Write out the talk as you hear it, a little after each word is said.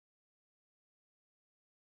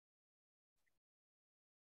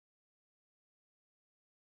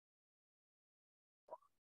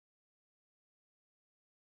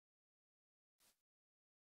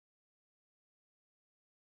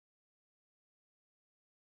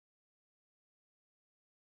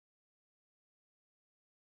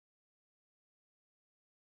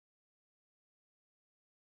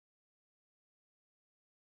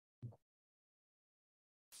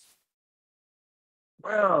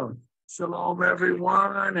Well, shalom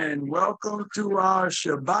everyone, and welcome to our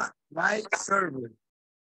Shabbat night service.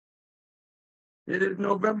 It is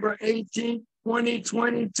November 18th,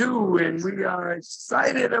 2022, and we are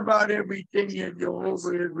excited about everything that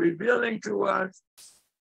Jehovah is revealing to us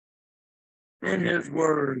in his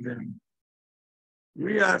word. And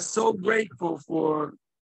we are so grateful for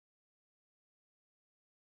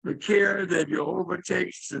the care that Jehovah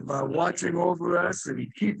takes by watching over us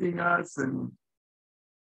and keeping us and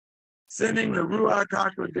sending the Ruach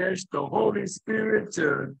HaKodesh, the Holy Spirit,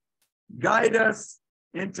 to guide us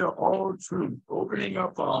into all truth, opening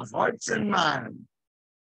up our hearts and minds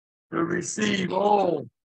to receive all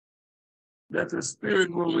that the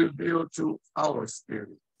Spirit will reveal to our spirit.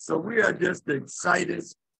 So we are just excited.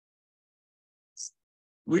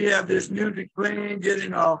 We have this music playing,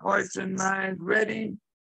 getting our hearts and minds ready.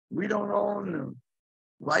 We don't own the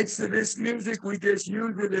rights to this music. We just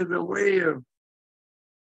use it as a way of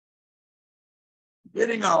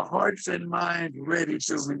getting our hearts and minds ready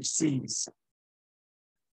to receive.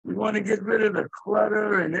 We want to get rid of the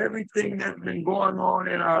clutter and everything that's been going on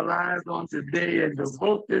in our lives on today and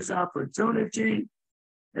devote this opportunity,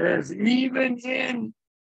 as even in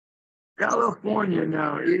California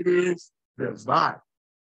now, it is Shabbat.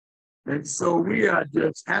 And so we are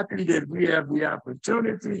just happy that we have the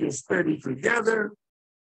opportunity to study together.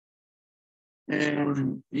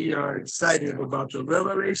 And we are excited about the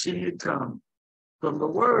revelation that comes from the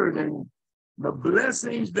word and the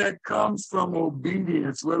blessings that comes from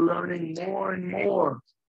obedience. We're learning more and more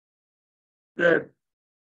that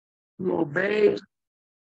to obey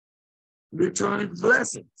returns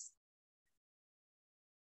blessings.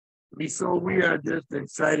 And so we are just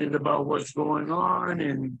excited about what's going on,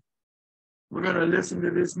 and we're going to listen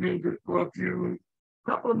to this music for a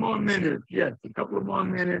couple of more minutes. Yes, a couple of more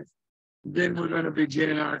minutes. Then we're going to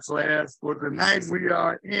begin our class. For tonight, we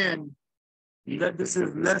are in, this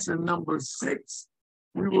is lesson number 6.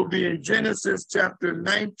 We will be in Genesis chapter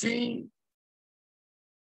 25,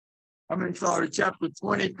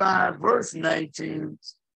 verse 19,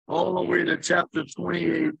 all the way to chapter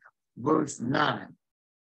 28, verse 9.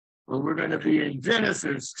 So we're going to be in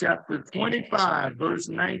Genesis chapter 25, verse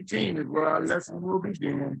 19 is where our lesson will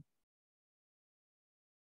begin.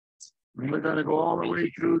 And we're going to go all the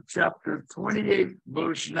way through chapter 28,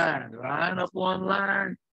 verse 9. Line up on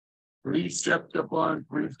line, precept upon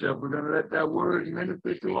precept. We're going to let that word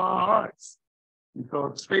minister to our hearts,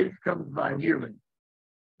 because faith comes by hearing,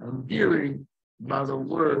 and hearing by the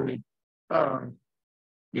word of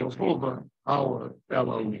Jehovah, our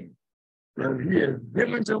Elohim, that he has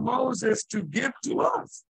given to Moses to give to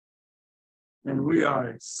us. And we are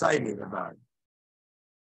excited about it.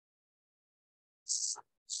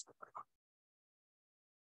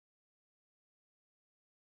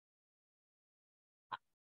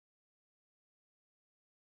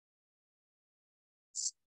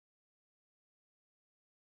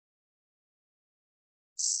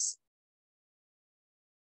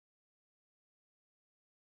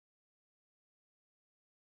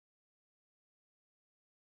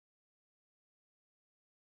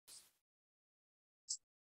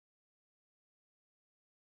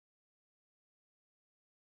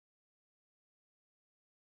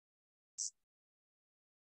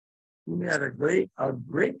 We had a great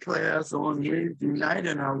class on Wednesday night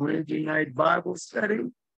in our Wednesday night Bible study.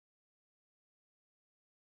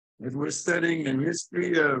 As we're studying the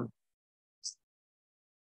history of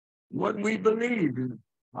what we believe,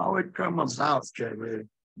 how it come about that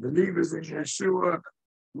believers in Yeshua,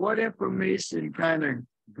 what information kind of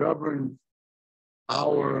governs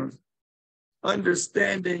our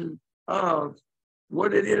understanding of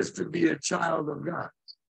what it is to be a child of God.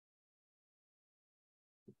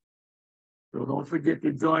 So don't forget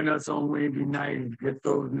to join us on Wednesday night and get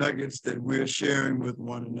those nuggets that we're sharing with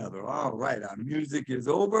one another. All right, our music is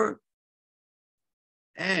over.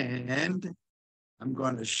 And I'm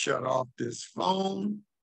going to shut off this phone.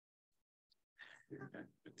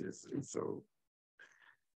 So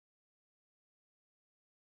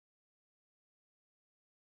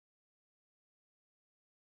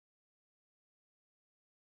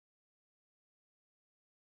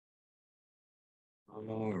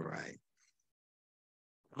all right.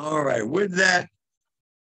 All right, with that,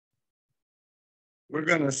 we're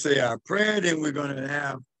going to say our prayer, then we're going to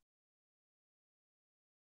have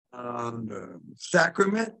the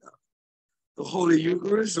sacrament, the Holy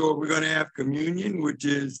Eucharist, or we're going to have communion, which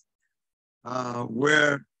is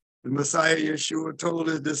where the Messiah Yeshua told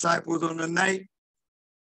his disciples on the night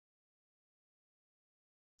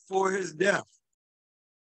for his death,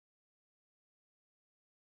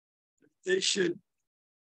 they should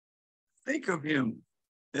think of him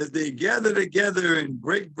as they gather together and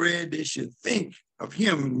break bread, they should think of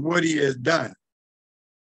him and what he has done.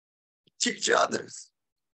 Teach others.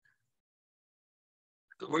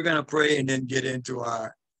 So we're going to pray and then get into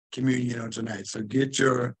our communion on tonight. So get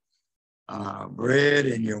your bread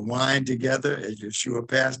and your wine together as Yeshua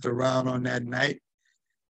passed around on that night.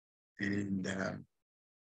 And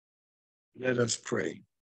let us pray.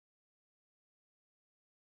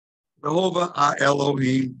 Jehovah, our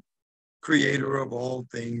Elohim, creator of all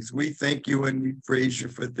things, we thank you and we praise you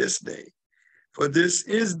for this day. For this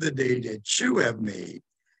is the day that you have made,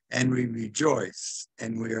 and we rejoice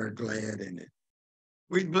and we are glad in it.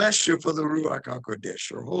 We bless you for the Ruach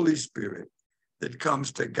HaKodesh, or Holy Spirit, that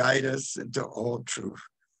comes to guide us into all truth.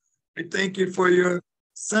 We thank you for your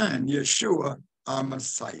Son, Yeshua, our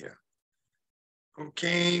Messiah, who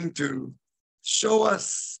came to show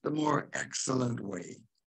us the more excellent way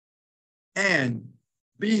and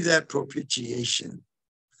be that propitiation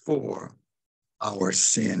for our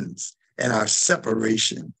sins and our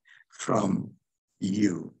separation from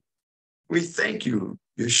you. We thank you,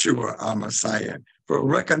 Yeshua, our Messiah, for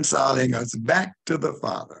reconciling us back to the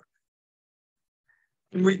Father.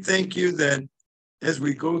 And we thank you that as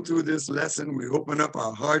we go through this lesson, we open up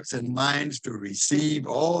our hearts and minds to receive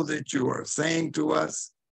all that you are saying to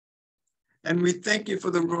us. And we thank you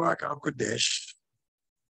for the Ruach HaKodesh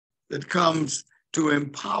that comes to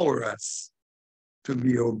empower us to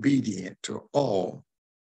be obedient to all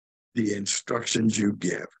the instructions you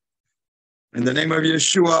give. In the name of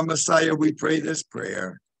Yeshua, Messiah, we pray this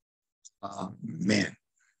prayer. Amen.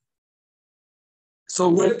 So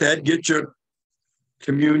with that, get your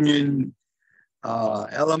communion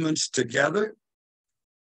elements together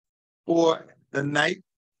for the night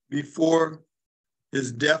before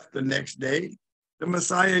his death the next day. The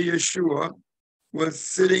Messiah Yeshua was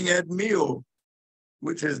sitting at meal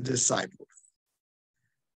with his disciples.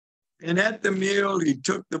 And at the meal, he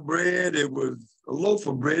took the bread. It was a loaf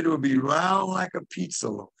of bread. It would be round like a pizza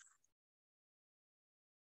loaf.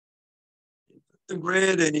 He took the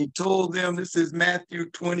bread and he told them, this is Matthew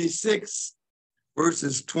 26,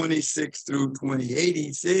 verses 26 through 28.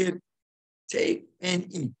 He said, take and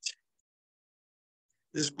eat.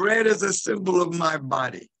 This bread is a symbol of my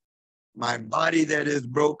body that is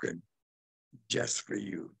broken just for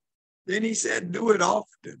you. Then he said, do it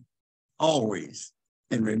often, always,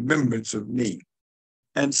 in remembrance of me.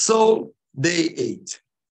 And so they ate.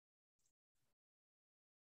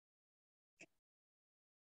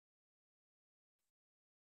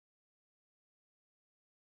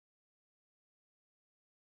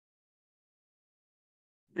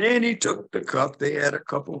 Then he took the cup. They had a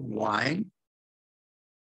cup of wine.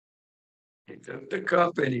 He took the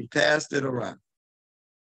cup and he passed it around.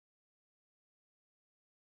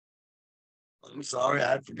 I'm sorry,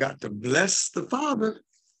 I forgot to bless the Father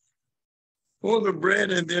for the bread,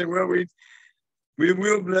 and then we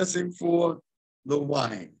will bless him for the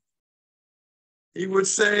wine. He would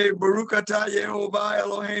say, Baruch atah Yehovah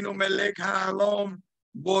Eloheinu melech ha'olam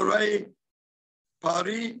borei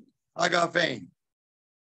pari hagafein.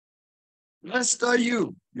 Blessed are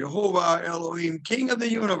you, Jehovah Elohim, King of the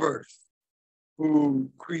universe, who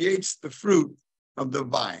creates the fruit of the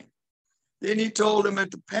vine. Then he told him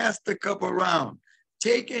to pass the cup around.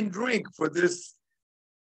 Take and drink, for this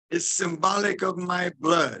is symbolic of my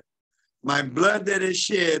blood that is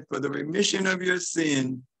shed for the remission of your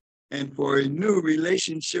sin and for a new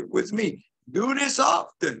relationship with me. Do this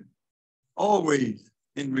often, always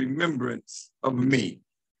in remembrance of me.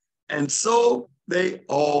 And so they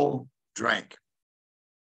all drank.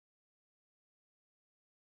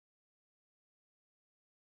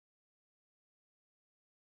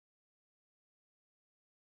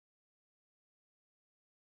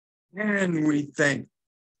 And we thank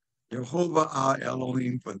Jehovah our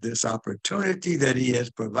Elohim for this opportunity that he has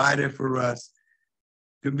provided for us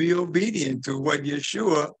to be obedient to what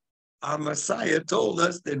Yeshua, our Messiah, told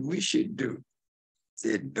us that we should do.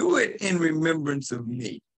 He said, do it in remembrance of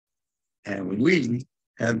me. And we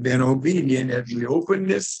have been obedient. As we open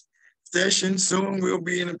this session soon, we'll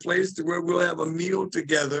be in a place where we'll have a meal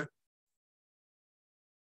together.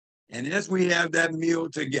 And as we have that meal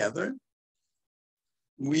together,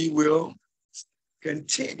 we will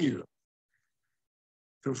continue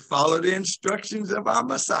to follow the instructions of our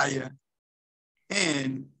Messiah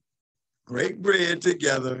and break bread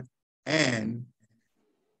together and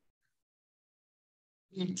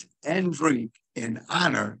eat and drink in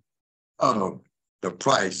honor of the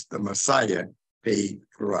price the Messiah paid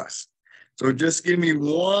for us. So just give me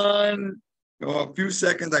a few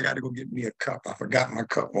seconds. I got to go get me a cup. I forgot my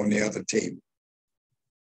cup on the other table.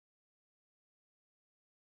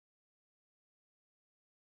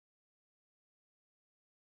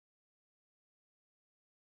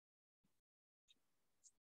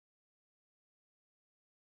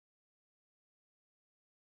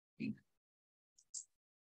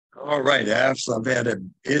 All right, I've had a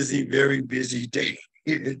busy, very busy day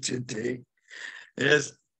here today.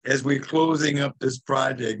 As as we're closing up this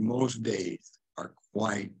project, most days are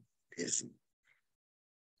quite busy.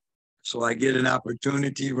 So I get an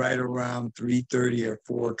opportunity right around 3:30 or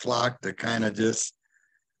 4 o'clock to kind of just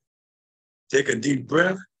take a deep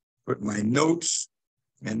breath, put my notes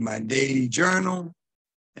in my daily journal,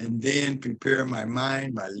 and then prepare my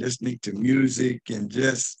mind by listening to music and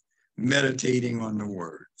just meditating on the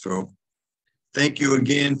word. So thank you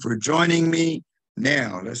again for joining me.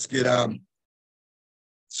 Now let's get our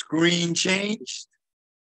screen changed.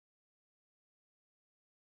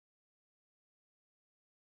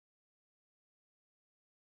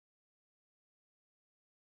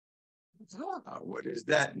 What is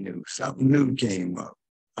that new? Something new came up.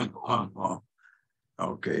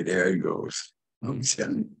 Okay, there it goes. I'm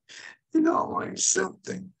telling you,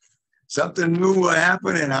 something new will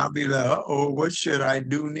happen, and I'll be like, uh-oh, what should I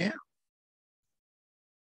do now?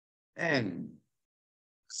 And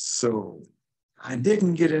so I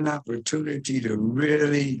didn't get an opportunity to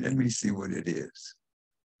really, let me see what it is.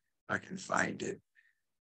 I can find it.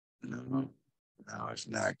 No, it's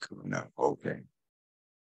not cool enough. Okay.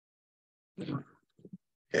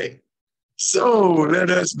 Okay. So let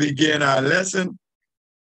us begin our lesson.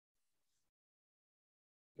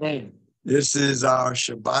 This is our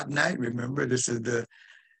Shabbat night. Remember, this is the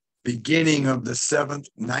beginning of the seventh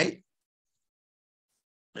night.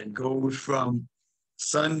 It goes from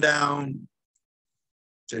sundown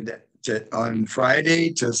on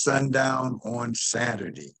Friday to sundown on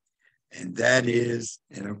Saturday. And that is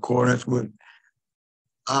in accordance with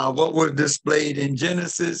what was displayed in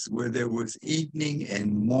Genesis, where there was evening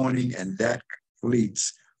and morning, and that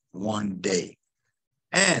completes one day.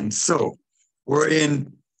 And so we're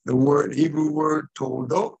in the Hebrew word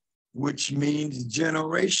Toldot, which means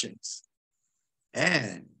generations.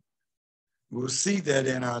 And we'll see that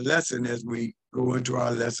in our lesson as we go into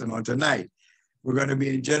our lesson on tonight. We're going to be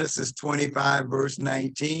in Genesis 25, verse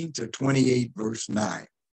 19 to 28, verse 9.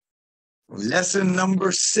 Lesson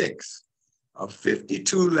number 6 of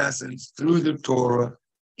 52 lessons through the Torah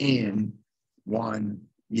in 1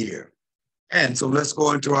 year. And so let's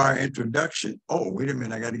go into our introduction. Oh, wait a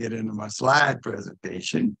minute, I got to get into my slide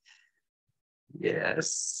presentation.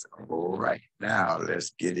 Yes, all right. Now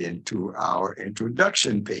let's get into our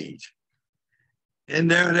introduction page.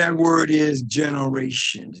 And there that word is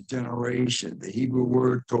generations. The Hebrew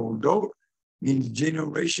word Toldot means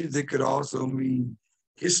generations. It could also mean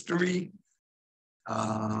history.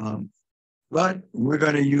 But we're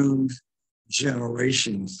going to use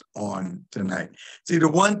generations on tonight. See, the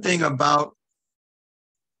one thing about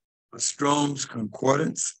a Strong's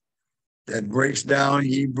Concordance that breaks down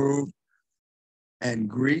Hebrew and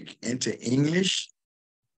Greek into English,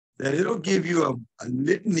 that it'll give you a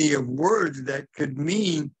litany of words that could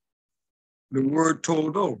mean the word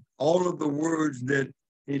Toldot. All of the words that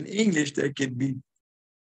in English that could be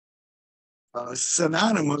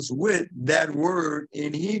synonymous with that word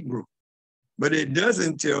in Hebrew. But it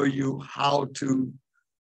doesn't tell you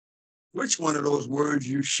which one of those words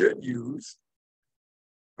you should use,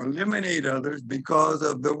 eliminate others because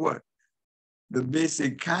of the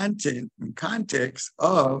basic content and context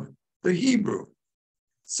of the Hebrew.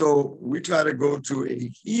 So we try to go to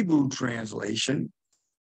a Hebrew translation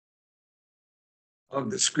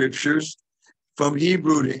of the scriptures from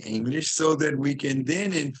Hebrew to English so that we can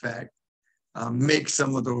then, in fact, make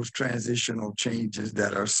some of those transitional changes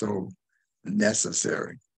that are so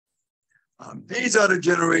necessary. These are the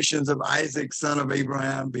generations of Isaac, son of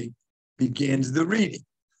Abraham, begins the reading.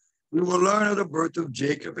 We will learn of the birth of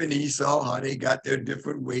Jacob and Esau, how they got their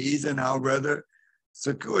different ways, and how rather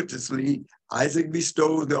circuitously Isaac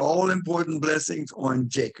bestowed the all-important blessings on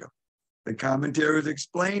Jacob. The commentaries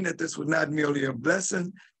explain that this was not merely a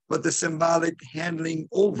blessing, but the symbolic handing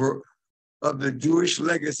over of the Jewish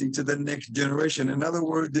legacy to the next generation. In other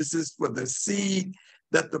words, this is for the seed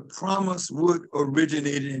that the promise would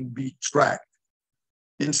originate and be tracked.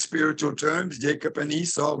 In spiritual terms, Jacob and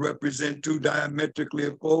Esau represent two diametrically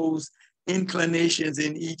opposed inclinations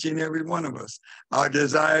in each and every one of us. Our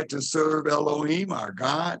desire to serve Elohim, our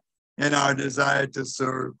God, and our desire to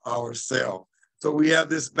serve ourselves. So we have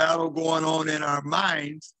this battle going on in our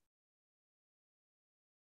minds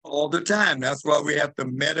all the time. That's why we have to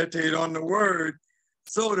meditate on the word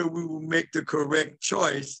so that we will make the correct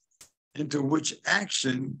choice into which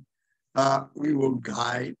action we will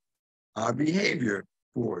guide our behavior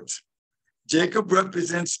towards. Jacob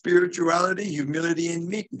represents spirituality, humility, and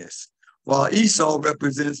meekness, while Esau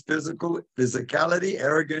represents physicality,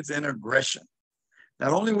 arrogance, and aggression.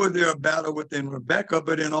 Not only was there a battle within Rebekah,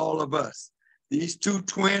 but in all of us. these two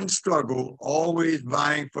twins struggle, always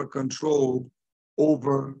vying for control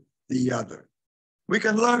over the other. We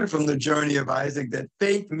can learn from the journey of Isaac that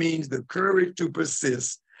faith means the courage to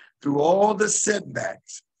persist through all the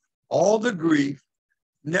setbacks, all the grief,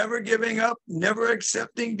 never giving up, never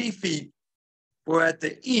accepting defeat. For at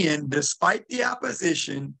the end, despite the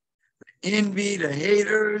opposition, the envy, the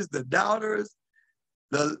haters, the doubters,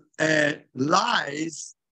 the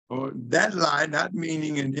lies, or that lie, not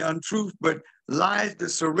meaning in the untruth, but lies the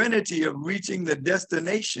serenity of reaching the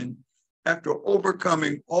destination after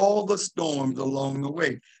overcoming all the storms along the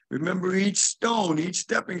way. Remember, each stone, each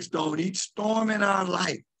stepping stone, each storm in our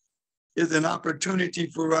life is an opportunity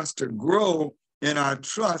for us to grow in our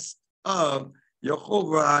trust of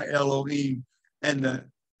Jehovah our Elohim and the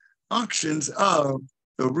unctions of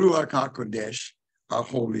the Ruach HaKodesh, our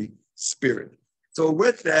Holy Spirit. So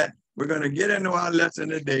with that, we're going to get into our lesson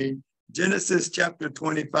today, Genesis chapter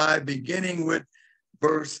 25, beginning with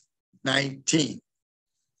verse 19.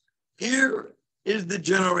 Here is the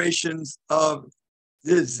generations of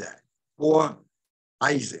Isaac, or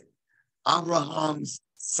Isaac, Abraham's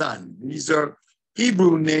son. These are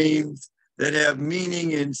Hebrew names that have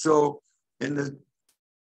meaning, and so in the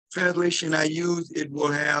translation I use, it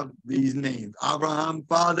will have these names. Abraham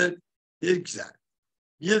fathered Isaac.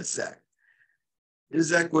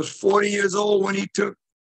 Isaac was 40 years old when he took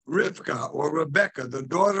Rivkah, or Rebekah, the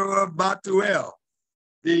daughter of Bethuel,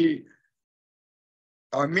 the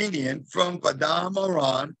Armenian from Padam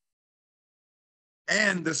Aram,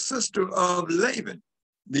 and the sister of Laban,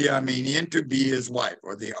 the Armenian, to be his wife,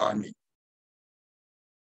 or the Armenian.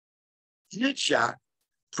 Yitzhak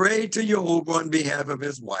prayed to Jehovah on behalf of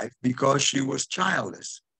his wife because she was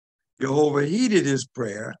childless. Jehovah heeded his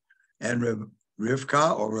prayer, and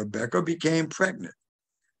Rivkah, or Rebekah, became pregnant.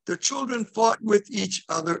 The children fought with each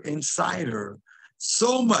other inside her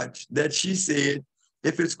so much that she said,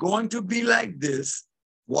 if it's going to be like this,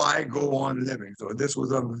 why go on living? So this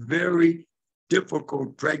was a very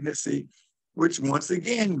difficult pregnancy, which once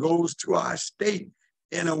again goes to our state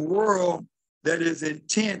in a world that is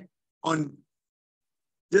intent on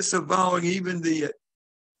disavowing even the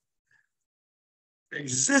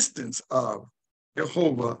existence of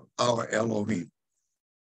Jehovah our Elohim.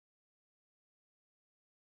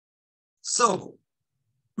 So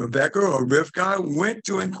Rebekah, or Rivkah, went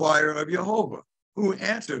to inquire of Jehovah, who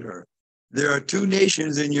answered her, there are two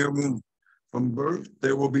nations in your womb. From birth,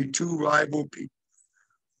 there will be two rival people.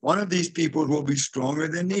 One of these people will be stronger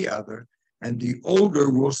than the other, and the older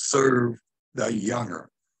will serve the younger,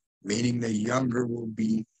 meaning the younger will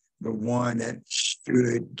be the one that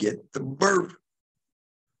should get the birth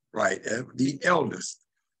right, the eldest.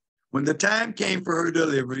 When the time came for her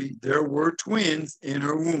delivery, there were twins in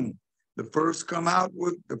her womb. The first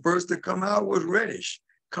to come out was reddish,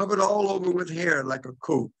 covered all over with hair like a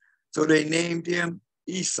coat. So they named him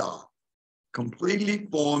Esau, completely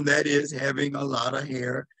formed, that is, having a lot of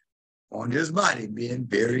hair on his body, being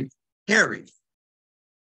very hairy.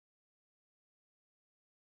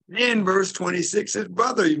 Then verse 26, his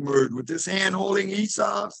brother emerged with his hand holding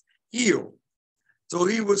Esau's heel. So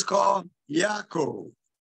he was called Yaakov.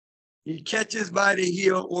 He catches by the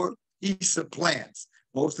heel, or he supplants.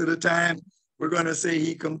 Most of the time, we're going to say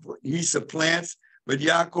he supplants, but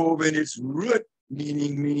Yaakov in its root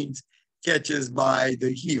meaning means catches by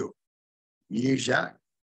the heel. Yitzhak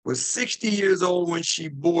was 60 years old when she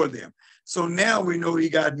bore them. So now we know he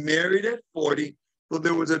got married at 40. So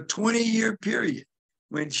there was a 20-year period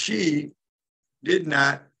when she did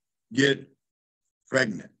not get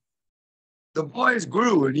pregnant. The boys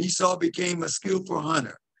grew, and Esau became a skillful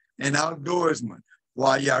hunter and outdoorsman,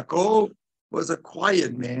 while Yaakov was a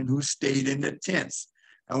quiet man who stayed in the tents.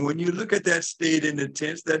 And when you look at that stayed in the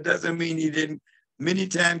tents, that doesn't mean he didn't. Many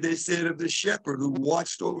times they said of the shepherd who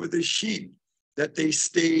watched over the sheep that they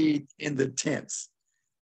stayed in the tents.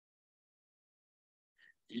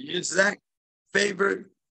 Isaac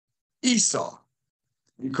favored Esau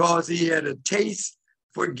because he had a taste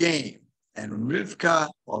for game, and Rivkah,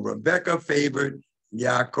 or Rebekah, favored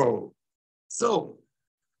Yaakov. So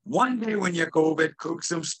one day when Yaakov had cooked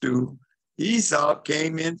some stew, Esau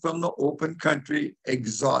came in from the open country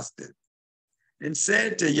exhausted and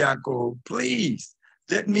said to Yaakov, please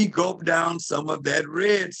let me gulp down some of that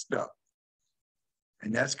red stuff.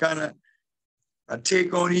 And that's kind of a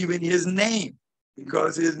take on even his name,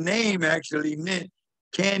 because his name actually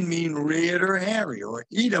can mean red or hairy, or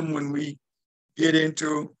Edom when we get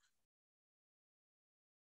into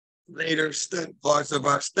later parts of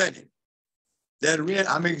our study. That red,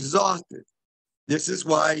 I'm exhausted. This is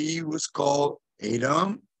why he was called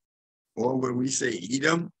Edom, or when we say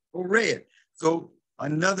Edom, or red. So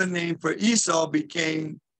Another name for Esau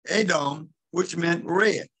became Edom, which meant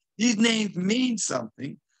red. These names mean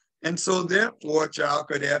something. And so therefore, a child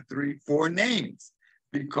could have 3, 4 names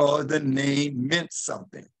because the name meant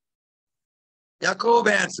something. Jacob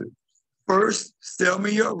answered, first, sell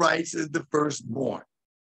me your rights as the firstborn.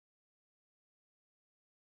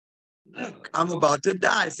 Look, I'm about to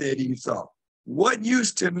die, said Esau. What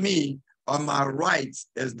use to me are my rights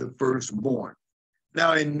as the firstborn?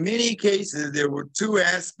 Now, in many cases, there were 2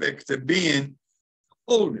 aspects to being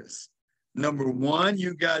oldest. Number 1,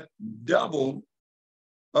 you got double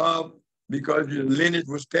because your lineage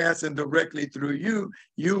was passing directly through you,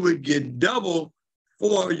 you would get double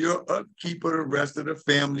for your upkeep of the rest of the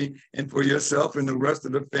family, and for yourself and the rest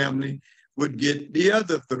of the family would get the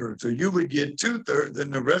other third. So you would get 2/3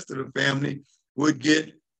 and the rest of the family would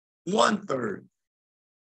get 1/3.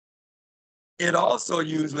 It also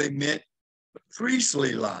usually meant the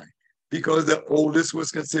priestly line because the oldest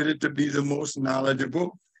was considered to be the most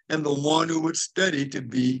knowledgeable and the one who would study to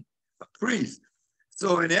be a priest.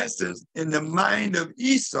 So in essence, in the mind of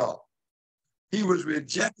Esau, he was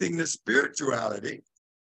rejecting the spirituality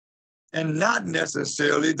and not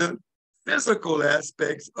necessarily the physical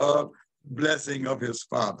aspects of blessing of his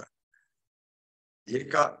father.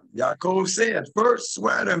 Yaakov said, first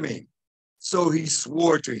swear to me. So he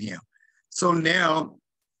swore to him. So now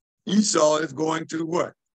Esau is going to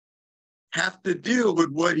what? Have to deal with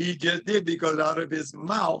what he just did, because out of his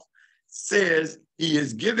mouth says he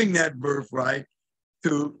is giving that birthright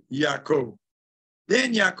to Yaakov.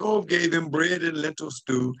 Then Yaakov gave him bread and lentil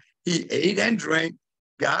stew. He ate and drank,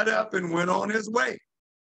 got up and went on his way.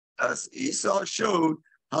 Thus Esau showed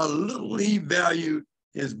how little he valued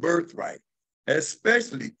his birthright,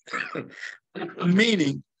 especially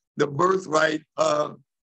meaning the birthright of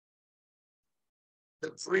the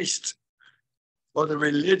priest or the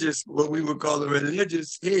religious, what we would call the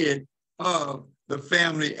religious head of the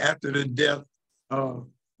family after the death of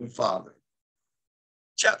the father.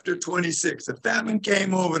 Chapter 26, a famine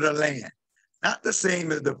came over the land, not the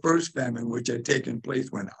same as the first famine, which had taken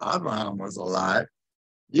place when Abraham was alive.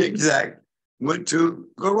 Yitzhak went to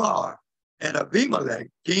Gerar, and Abimelech,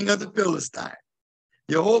 king of the Philistines.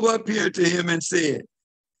 Jehovah appeared to him and said,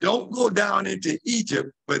 don't go down into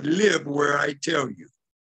Egypt, but live where I tell you.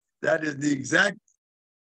 That is the exact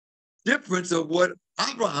difference of what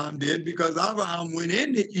Abraham did, because Abraham went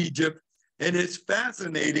into Egypt, and it's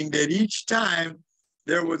fascinating that each time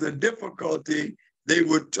there was a difficulty, they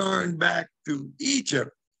would turn back to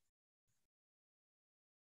Egypt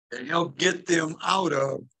and help get them out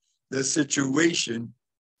of the situation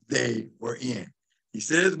they were in. He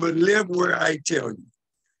says, but live where I tell you.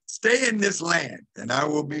 Stay in this land, and I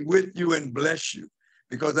will be with you and bless you,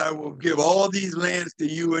 because I will give all these lands to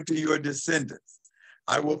you and to your descendants.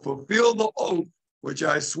 I will fulfill the oath which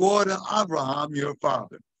I swore to Abraham, your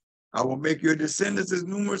father. I will make your descendants as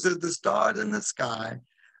numerous as the stars in the sky.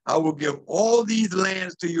 I will give all these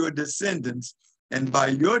lands to your descendants, and by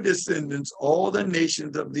your descendants, all the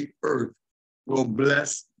nations of the earth will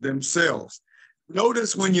bless themselves.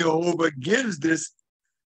 Notice when Jehovah gives this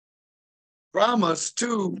promise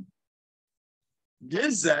to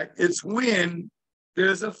Yitzhak, it's when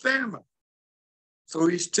there's a famine. So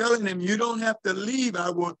he's telling him, you don't have to leave. I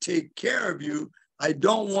will take care of you. I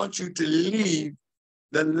don't want you to leave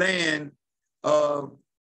the land of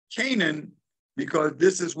Canaan, because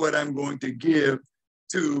this is what I'm going to give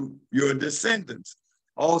to your descendants.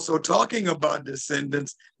 Also talking about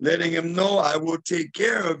descendants, letting him know I will take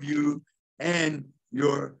care of you and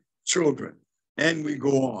your children. And we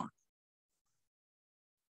go on.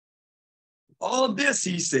 All this,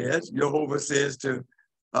 he says, Jehovah says to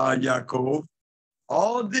Yaakov,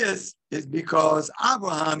 all this is because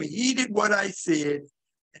Abraham heeded what I said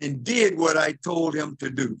and did what I told him to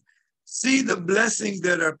do. See the blessings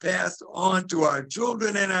that are passed on to our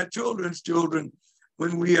children and our children's children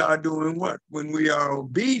when we are doing what? When we are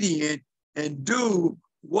obedient and do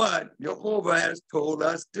what Jehovah has told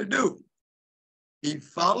us to do. He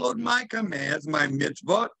followed my commands, my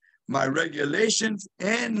mitzvot, my regulations,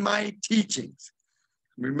 and my teachings.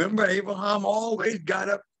 Remember, Abraham always got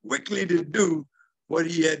up quickly to do what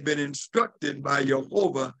he had been instructed by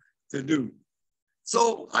Jehovah to do.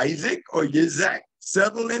 So Isaac or Yitzhak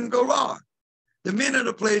settled in Gerar. The men of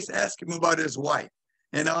the place asked him about his wife.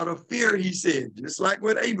 And out of fear, he said, just like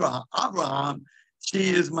with Abraham,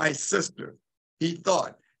 she is my sister. He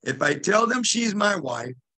thought, if I tell them she's my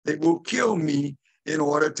wife, they will kill me in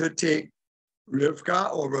order to take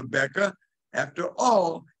Rivka or Rebecca. After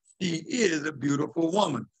all, she is a beautiful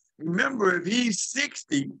woman. Remember, if he's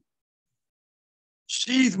 60,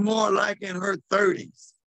 she's more like in her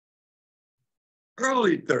 30s.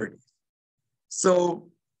 early 30s.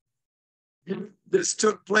 So if this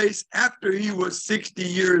took place after he was 60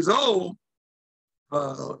 years old.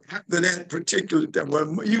 After that particular time,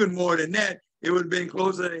 well, even more than that, it would have been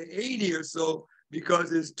closer to 80 or so, because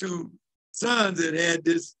his two sons had had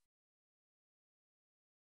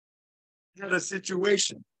a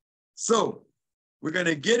situation. So we're going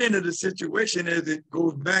to get into the situation as it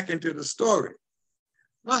goes back into the story.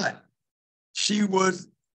 But she was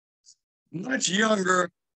much younger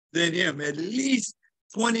than him, at least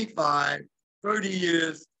 25, 30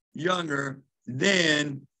 years younger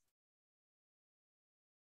than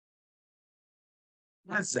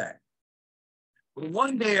Isaac. But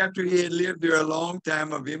one day after he had lived there a long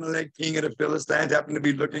time, Abimelech, king of the Philistines, happened to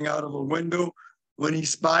be looking out of a window when he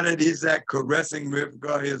spotted Isaac caressing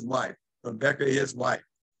Rebekah, his wife.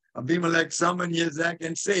 Abimelech summoned Isaac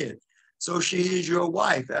and said, "So she is your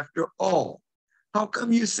wife after all. How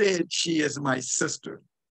come you said she is my sister?"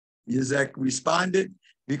 Isaac responded,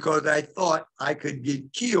 "Because I thought I could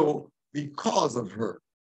get killed because of her."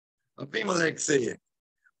 Abimelech said,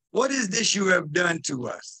 "What is this you have done to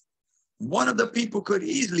us? One of the people could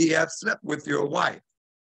easily have slept with your wife.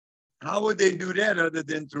 How would they do that other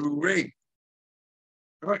than through rape?"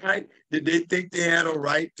 Right? Did they think they had a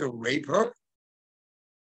right to rape her?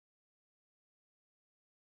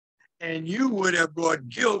 And you would have brought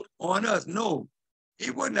guilt on us. No,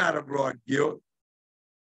 he would not have brought guilt.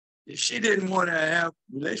 If she didn't want to have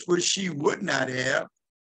relations, which she would not have,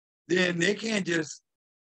 then they can't just,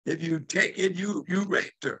 if you take it, you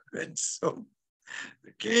raped her. And so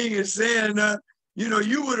the king is saying,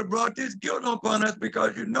 you would have brought this guilt upon us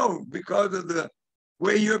because because of the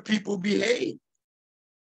way your people behave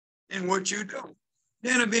and what you do.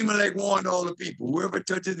 Then Abimelech warned all the people, whoever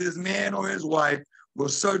touches this man or his wife will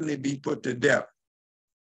certainly be put to death.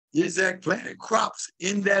 Isaac planted crops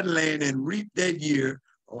in that land and reaped that year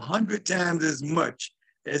 100 times as much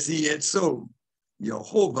as he had sowed.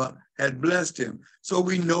 Jehovah had blessed him. So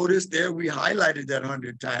we noticed there, we highlighted that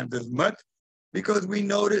 100 times as much because we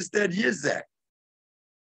noticed that Isaac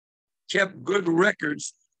kept good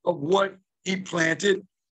records of what he planted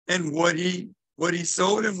and what he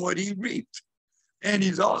sowed and what he reaped. And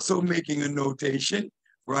he's also making a notation,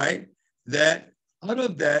 right, that out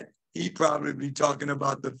of that, he probably talking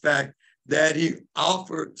about the fact that he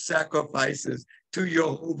offered sacrifices to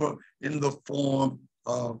Jehovah in the form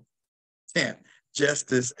of tent,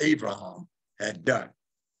 just as Abraham had done.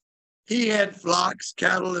 He had flocks,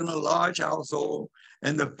 cattle, and a large household,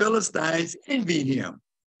 and the Philistines envied him.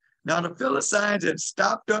 Now the Philistines had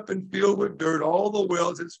stopped up and filled with dirt all the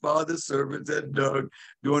wells his father's servants had dug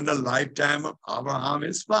during the lifetime of Abraham,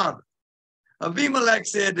 his father. Abimelech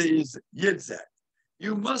said to Isaac,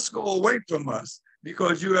 "You must go away from us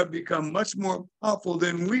because you have become much more powerful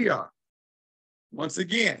than we are." Once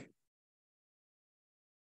again,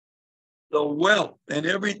 the wealth and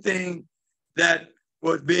everything that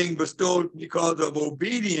was being bestowed because of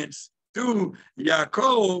obedience to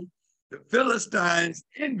Yaakov, the Philistines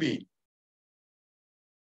envied.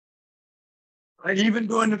 Like even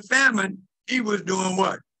during the famine, he was doing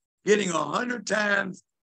what? Getting 100 times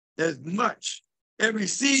as much. Every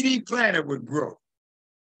seed he planted would grow.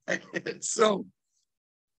 And so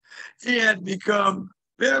he had become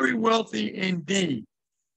very wealthy indeed.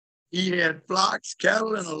 He had flocks,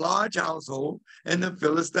 cattle, and a large household, and the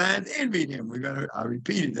Philistines envied him. I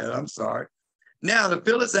repeated that, I'm sorry. Now the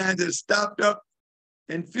Philistines had stopped up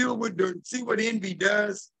and filled with dirt. See what envy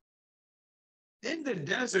does? In the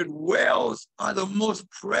desert, wells are the most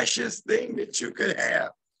precious thing that you could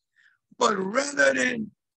have. But rather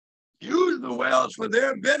than use the wells for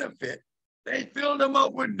their benefit, they filled them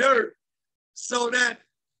up with dirt so that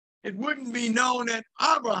it wouldn't be known that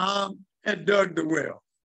Abraham had dug the well.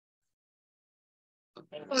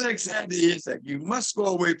 Abimelech said to Isaac, "You must go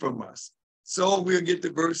away from us." So we'll get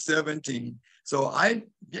to verse 17. So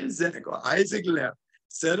Isaac left,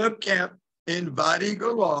 set up camp in Vadi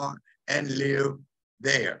Gerar, and lived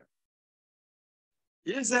there.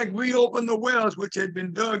 Isaac reopened the wells which had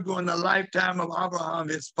been dug during the lifetime of Abraham,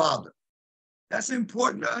 his father. That's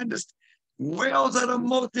important to understand. Wells are the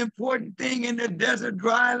most important thing in the desert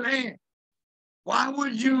dry land. Why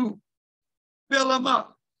would you fill them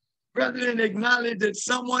up rather than acknowledge that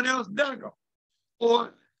someone else dug them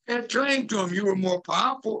or had claimed to them? You were more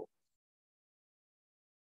powerful.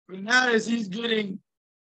 But now as he's getting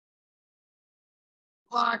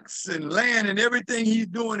flocks and land and everything he's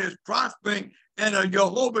doing is prospering and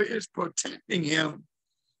Jehovah is protecting him,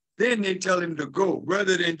 then they tell him to go.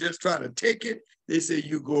 Rather than just try to take it, they say,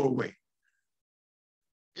 "You go away."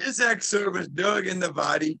 Isaac's servants dug in the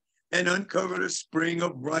Vadi and uncovered a spring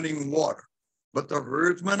of running water. But the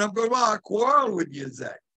herdsmen of Gerar quarreled with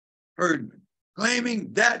Yitzhak, herdman,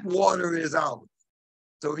 claiming that water is ours.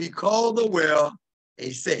 So he called the well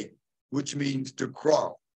a sake, which means to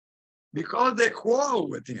quarrel. Because they quarreled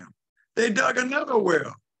with him, they dug another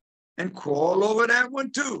well and quarreled over that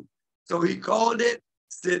one too. So he called it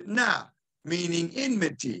Sitnah, meaning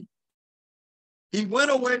enmity. He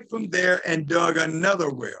went away from there and dug another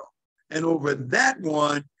well. And over that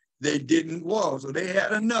one, they didn't quarrel. So they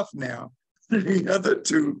had enough now. The other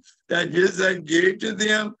two that Yitzhak gave to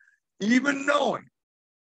them, even knowing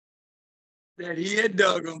that he had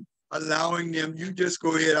dug them, allowing them, you just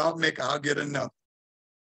go ahead, I'll get enough.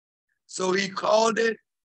 So he called it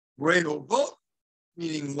Rehoboth,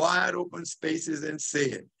 meaning wide open spaces, and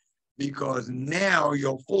said, because now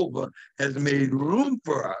Jehovah has made room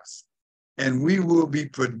for us, and we will be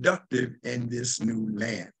productive in this new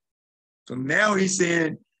land. So now he's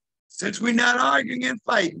saying, since we're not arguing and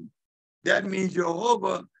fighting, that means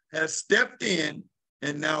Jehovah has stepped in,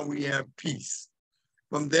 and now we have peace.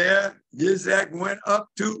 From there, Yitzhak went up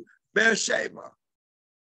to Beersheba.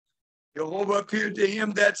 Jehovah appeared to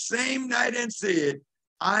him that same night and said,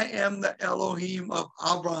 I am the Elohim of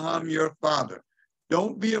Abraham, your father.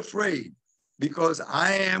 Don't be afraid, because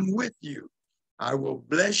I am with you. I will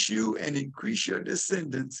bless you and increase your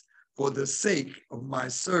descendants for the sake of my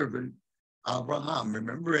servant Abraham.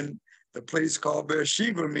 Remember, in the place called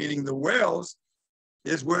Beersheba, meaning the wells,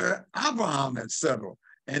 is where Abraham had settled.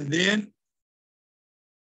 And then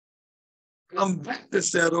come back to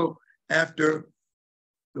settle after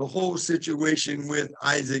the whole situation with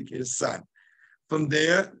Isaac, his son. From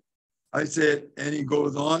there, I said, and he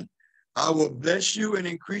goes on, I will bless you and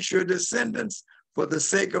increase your descendants for the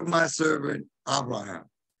sake of my servant Abraham.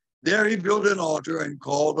 There he built an altar and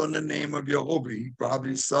called on the name of Jehovah. He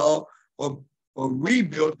probably saw or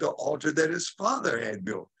rebuilt the altar that his father had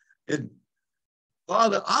built. His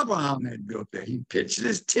father Abraham had built there. He pitched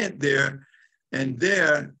his tent there, and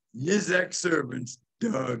there Yitzhak's servants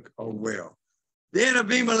dug a well. Then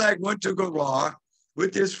Abimelech went to Gerar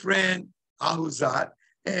with his friend Ahuzat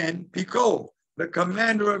and Pekah, the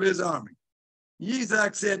commander of his army.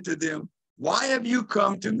 Yitzhak said to them, why have you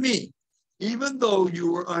come to me, even though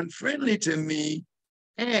you were unfriendly to me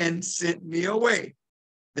and sent me away?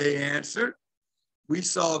 They answered, we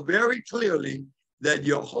saw very clearly that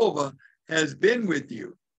Jehovah has been with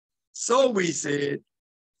you. So we said,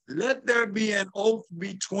 let there be an oath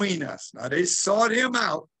between us. Now they sought him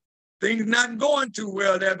out. Things not going too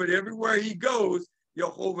well there, but everywhere he goes,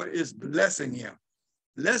 Jehovah is blessing him.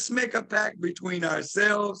 Let's make a pact between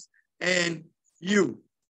ourselves and you.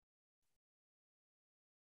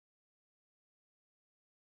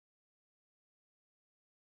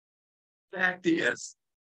 Fact is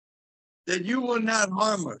that you will not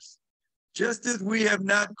harm us, just as we have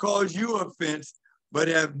not caused you offense, but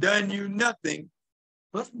have done you nothing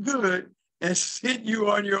but good and sent you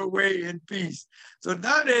on your way in peace. So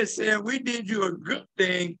now they're saying, we did you a good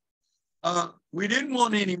thing. We didn't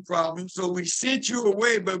want any problems, so we sent you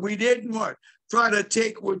away, but we didn't want try to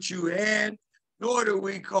take what you had, nor do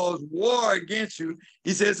we cause war against you.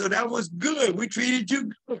 He said, so that was good. We treated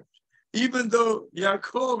you good. Even though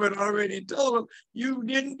Yaakov had already told him, you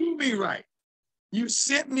didn't do me right. You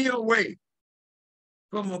sent me away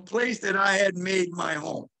from a place that I had made my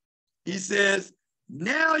home. He says,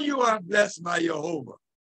 now you are blessed by Jehovah.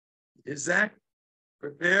 Isaac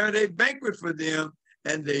prepared a banquet for them,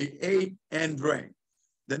 and they ate and drank.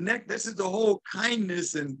 This is the whole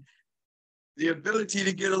kindness and the ability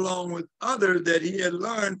to get along with others that he had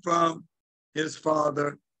learned from his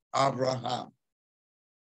father, Abraham.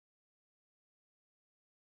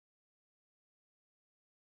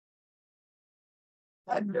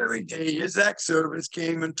 That very day, Isaac's servants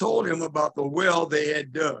came and told him about the well they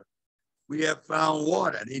had dug. We have found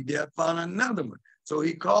water. They did found another one. So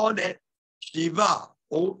he called it Shiva,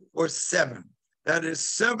 or 7. That is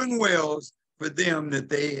 7 wells for them that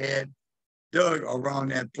they had dug around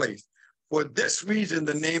that place. For this reason,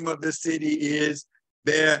 the name of the city is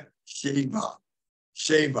Beersheba.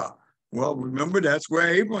 Sheba. Well, remember, that's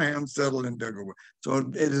where Abraham settled and dug a well. So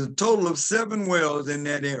it is a total of 7 wells in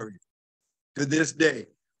that area to this day.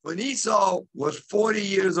 When Esau was 40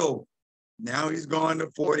 years old, now he's gone to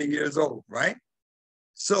 40 years old, right?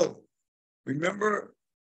 So remember,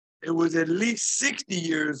 it was at least 60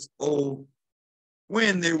 years old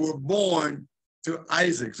when they were born to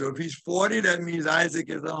Isaac. So if he's 40, that means Isaac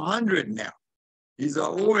is 100 now. He's at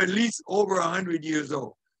least over 100 years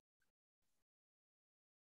old.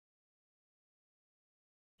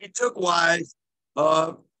 He took wives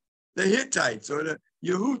of the Hittites, or the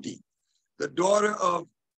Yehudi, the daughter of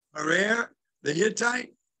Merer, the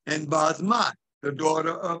Hittite, and Basmat, the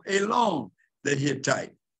daughter of Elon, the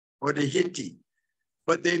Hittite, or the Hittite.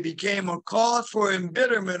 But they became a cause for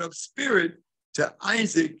embitterment of spirit to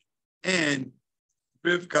Isaac and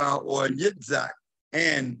Rivkah, or Yitzhak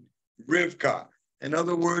and Rivkah. In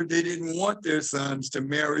other words, they didn't want their sons to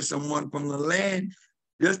marry someone from the land,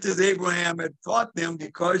 just as Abraham had taught them,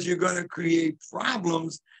 because you're going to create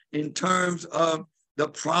problems in terms of the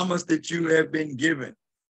promise that you have been given.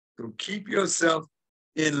 So keep yourself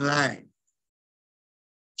in line.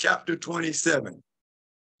 Chapter 27.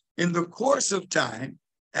 In the course of time,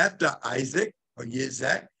 after Isaac, or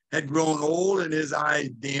Yitzhak, had grown old and his eyes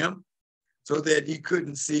dim, so that he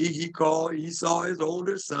couldn't see, he called Esau, his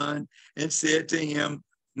older son, and said to him,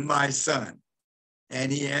 "My son."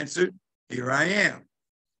 And he answered, "Here I am.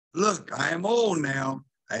 Look, I am old now.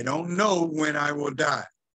 I don't know when I will die.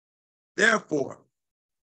 Therefore,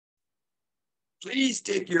 please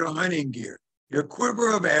take your hunting gear, your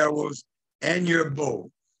quiver of arrows, and your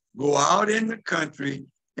bow. Go out in the country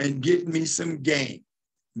and get me some game.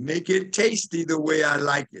 Make it tasty the way I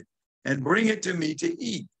like it, and bring it to me to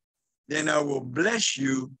eat. Then I will bless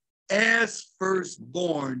you as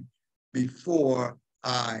firstborn before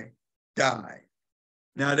I die."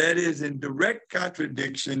 Now that is in direct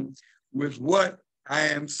contradiction with what I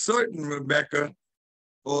am certain Rebecca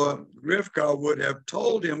or Rivkah would have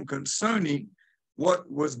told him concerning what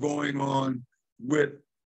was going on with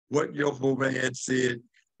what Jehovah had said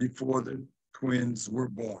before the twins were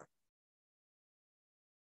born.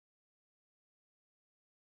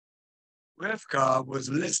 Rivkah was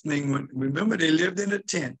listening when, remember, they lived in a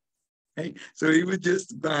tent. Okay? So he was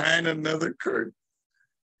just behind another curtain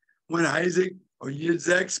when Isaac or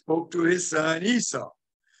Yitzhak spoke to his son Esau.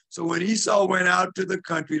 So when Esau went out to the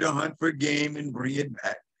country to hunt for game and bring it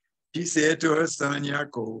back, he said to her son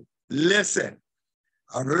Yaakov, "Listen,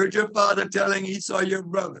 I heard your father telling Esau your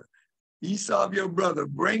brother,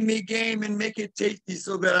 bring me game and make it tasty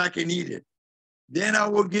so that I can eat it. Then I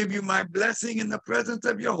will give you my blessing in the presence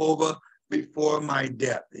of Jehovah before my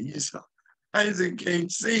death." Esau, Isaac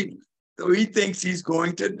can't see, so he thinks he's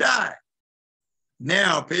going to die.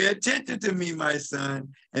 "Now pay attention to me, my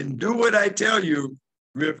son, and do what I tell you,"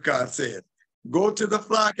 Rivkah said. "Go to the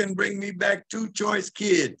flock and bring me back 2 choice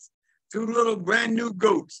kids, 2 little brand new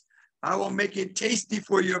goats. I will make it tasty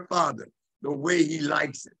for your father, the way he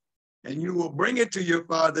likes it. And you will bring it to your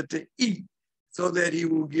father to eat, so that he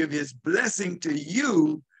will give his blessing to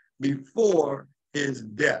you before his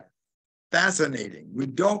death." Fascinating. We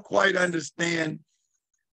don't quite understand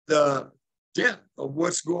the depth of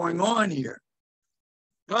what's going on here.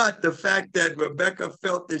 But the fact that Rebecca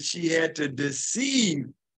felt that she had to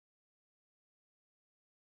deceive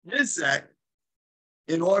Isaac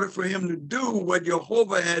in order for him to do what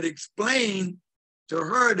Jehovah had explained to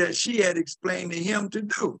her that she had explained to him to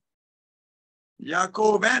do.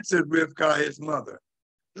 Yaakov answered Rivkah, his mother,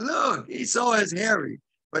 "Look, Esau is hairy,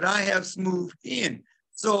 but I have smooth skin."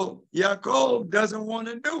 So Yaakov doesn't want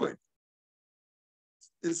to do it.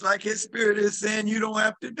 It's like his spirit is saying, you don't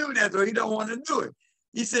have to do that, or he don't want to do it.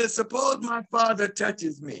 He says, "Suppose my father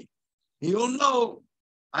touches me. He'll know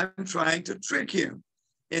I'm trying to trick him,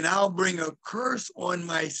 and I'll bring a curse on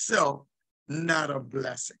myself, not a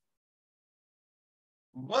blessing."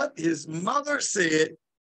 But his mother said,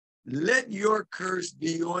 "Let your curse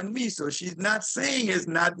be on me." So she's not saying it's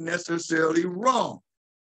not necessarily wrong.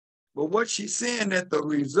 But what she's saying, that the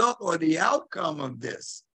result or the outcome of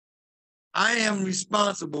this, I am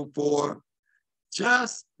responsible for.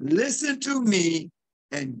 Just listen to me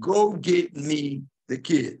and go get me the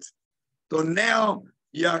kids. So now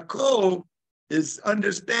Yaakov is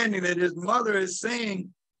understanding that his mother is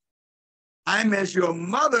saying, "I'm as your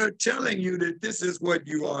mother telling you that this is what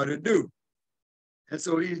you ought to do." And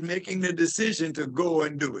so he's making the decision to go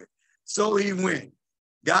and do it. So he went,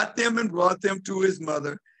 got them and brought them to his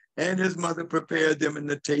mother, and his mother prepared them in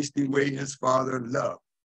the tasty way his father loved.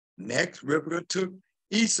 Next, Rivkah took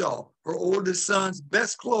Esau, her oldest son's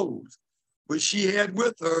best clothes, which she had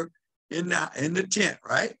with her in the tent,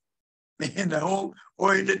 right? In the home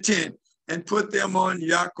or in the tent, and put them on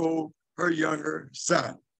Yaakov, her younger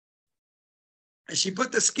son. And she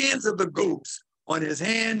put the skins of the goats on his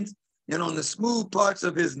hands and on the smooth parts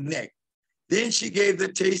of his neck. Then she gave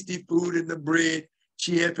the tasty food and the bread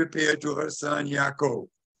she had prepared to her son Yaakov.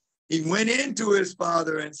 He went in to his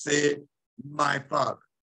father and said, "My father."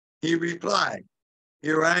 He replied,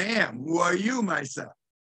 "Here I am. Who are you, my son?"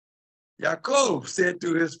 Yaakov said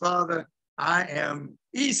to his father, "I am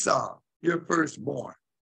Esau, your firstborn.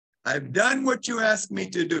 I've done what you asked me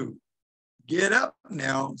to do. Get up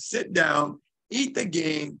now, sit down, eat the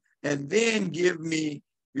game, and then give me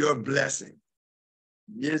your blessing."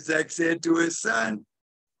 Isaac said to his son,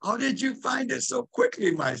 how did you find it so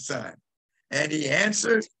quickly, my son? And he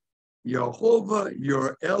answered, Jehovah,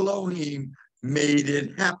 your Elohim, made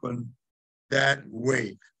it happen that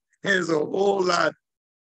way. There's a whole lot.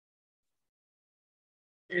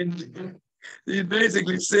 He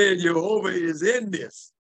basically said Jehovah is in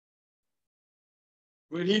this.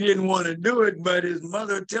 But he didn't want to do it, but his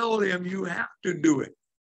mother told him, you have to do it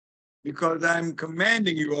because I'm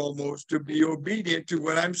commanding you almost to be obedient to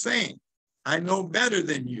what I'm saying. I know better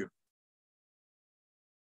than you.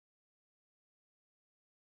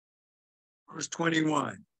 Verse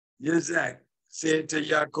 21, Isaac said to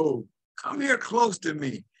Jacob, come here close to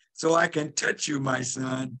me so I can touch you, my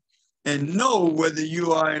son, and know whether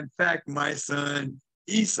you are in fact my son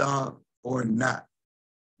Esau or not.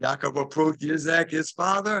 Jacob approached Isaac, his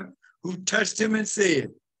father, who touched him and said,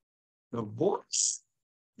 the voice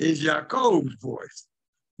is Jacob's voice,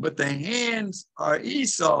 but the hands are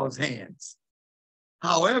Esau's hands.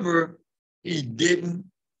 However, he didn't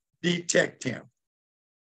detect him.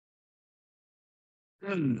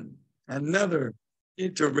 Another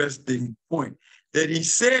interesting point, that he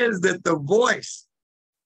says that the voice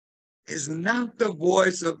is not the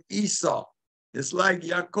voice of Esau. It's like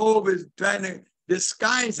Jacob is trying to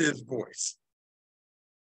disguise his voice.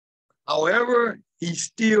 However, he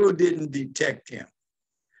still didn't detect him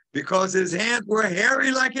because his hands were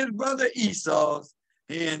hairy like his brother Esau's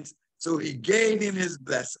hands, so he gave him his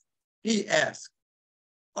blessing. He asked,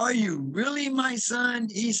 are you really my son,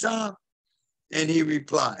 Esau? And he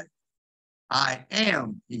replied, I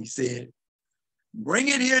am, he said. Bring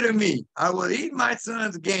it here to me. I will eat my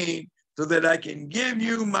son's game so that I can give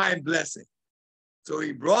you my blessing. So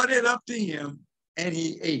he brought it up to him and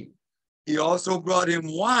he ate. He also brought him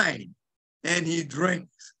wine and he drank.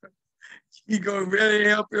 He gonna really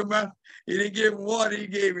help him out. He didn't give him water, he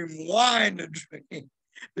gave him wine to drink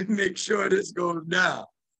to make sure this goes down.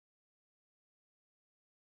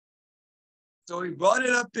 So he brought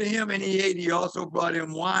it up to him and he ate. He also brought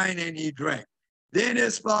him wine and he drank. Then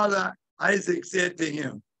his father Isaac said to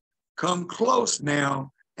him, come close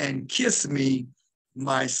now and kiss me,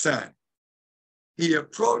 my son. He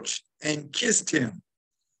approached and kissed him.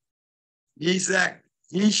 Ishak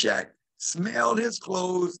smelled his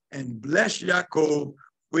clothes and blessed Jacob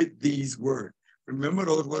with these words. Remember,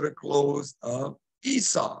 those were the clothes of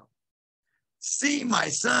Esau. See, my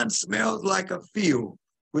son smells like a field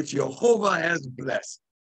which Jehovah has blessed.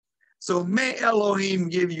 So may Elohim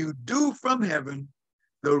give you dew from heaven,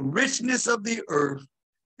 the richness of the earth,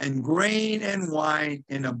 and grain and wine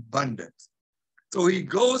in abundance. So he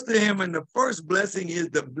goes to him, and the first blessing is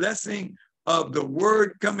the blessing of the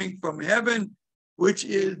word coming from heaven, which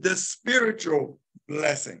is the spiritual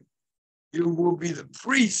blessing. You will be the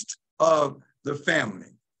priest of the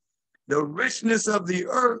family. The richness of the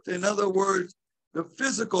earth, in other words, the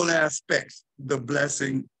physical aspects, the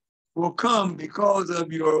blessing will come because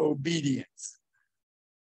of your obedience.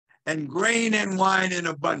 And grain and wine in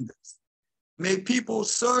abundance. May people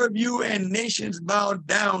serve you and nations bow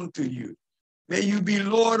down to you. May you be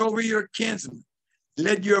Lord over your kinsmen.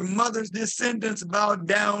 Let your mother's descendants bow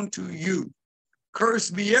down to you.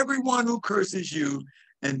 Cursed be everyone who curses you,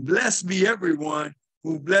 and blessed be everyone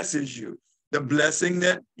who blesses you. The blessing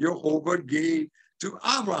that Jehovah gave to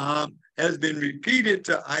Abraham has been repeated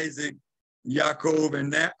to Isaac, Jacob,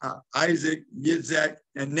 and Isaac, Isaac,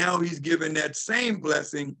 and now he's given that same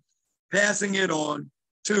blessing, passing it on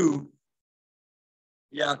to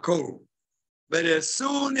Jacob. But as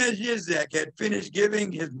soon as Isaac had finished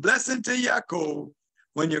giving his blessing to Jacob,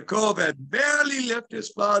 when Jacob had barely left his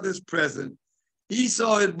father's presence,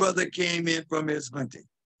 Esau, his brother, came in from his hunting.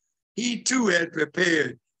 He too had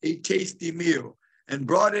prepared a tasty meal and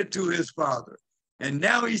brought it to his father. And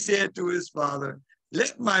now he said to his father,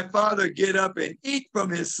 let my father get up and eat from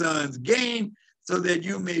his son's game so that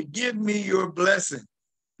you may give me your blessing.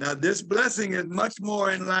 Now this blessing is much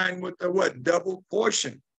more in line with the what? Double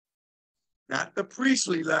portion. Not the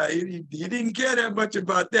priestly line. He didn't care that much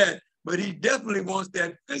about that, but he definitely wants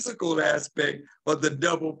that physical aspect of the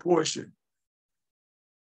double portion.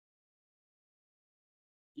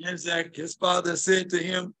 Isaac, his father, said to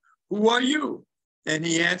him, who are you? And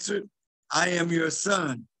he answered, I am your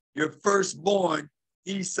son, your firstborn,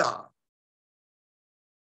 Esau.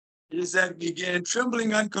 Isaac began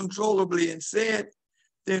trembling uncontrollably and said,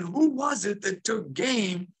 then who was it that took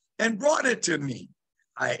game and brought it to me?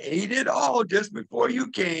 I ate it all just before you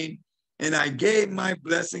came, and I gave my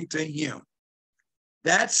blessing to him.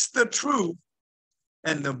 That's the truth,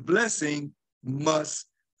 and the blessing must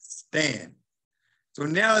stand. So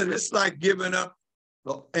now it's like giving up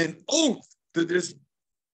an oath to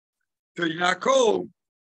Jacob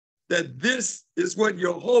that this is what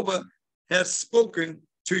Jehovah has spoken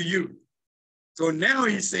to you. So now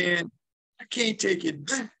he's saying, I can't take it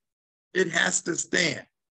back. It has to stand.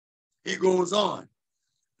 He goes on.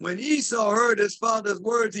 When Esau heard his father's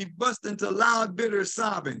words, he burst into loud, bitter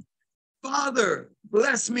sobbing. Father,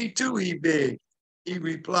 bless me too, he begged. He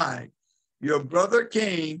replied, your brother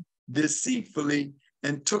came deceitfully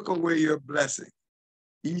and took away your blessing.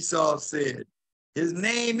 Esau said, his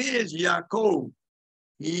name is Yaakov,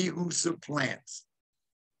 he who supplants.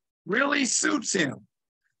 Really suits him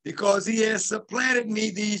because he has supplanted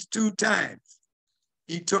me these 2 times.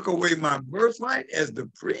 He took away my birthright as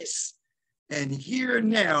the priest, and here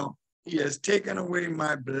now he has taken away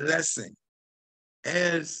my blessing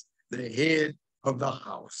as the head of the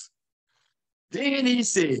house. Then he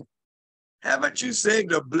said, haven't you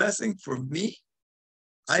saved a blessing for me?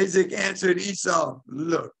 Isaac answered Esau,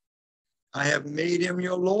 look, I have made him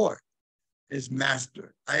your Lord, his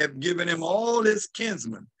master. I have given him all his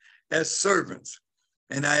kinsmen as servants,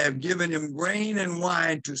 and I have given him grain and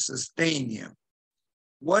wine to sustain him.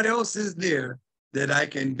 What else is there that I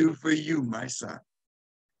can do for you, my son?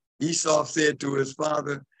 Esau said to his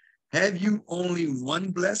father, have you only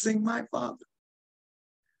one blessing, my father?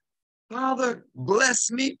 Father,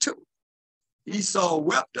 bless me too. Esau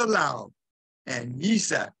wept aloud, and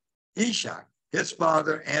Ishak, his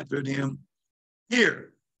father, answered him,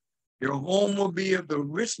 here, your home will be of the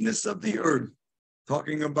richness of the earth,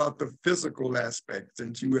 talking about the physical aspect,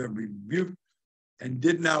 since you have rebuked and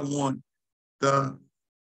did not want the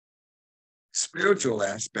spiritual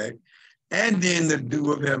aspect, and then the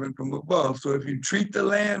dew of heaven from above. So if you treat the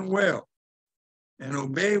land well and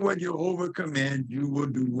obey what Jehovah commands, you will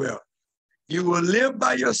do well. You will live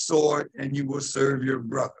by your sword and you will serve your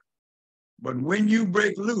brother. But when you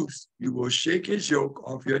break loose, you will shake his yoke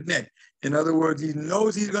off your neck. In other words, he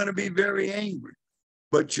knows he's going to be very angry,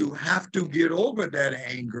 but you have to get over that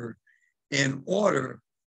anger in order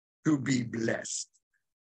to be blessed.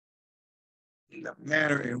 In the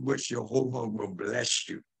manner in which Jehovah will bless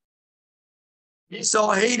you.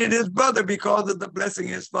 Esau hated his brother because of the blessing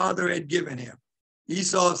his father had given him.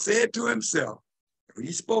 Esau said to himself,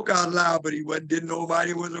 he spoke out loud, but didn't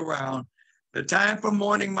nobody was around. The time for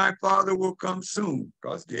mourning my father will come soon.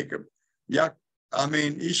 Because Ishak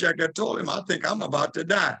had told him, I think I'm about to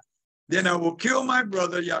die. Then I will kill my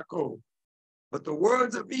brother Yaakov. But the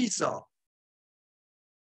words of Esau,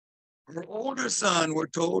 her older son, were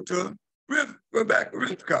told to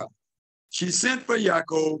Rivkah. She sent for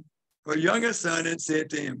Yaakov, her younger son, and said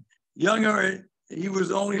to him, he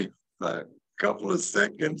was only a couple of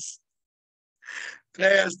seconds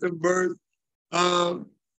past the birth of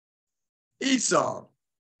Esau.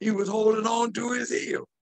 He was holding on to his heel.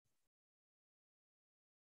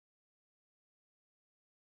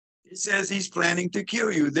 He says he's planning to kill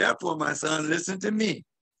you. Therefore, my son, listen to me.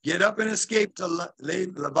 Get up and escape to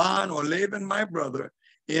Laban or Laban, my brother,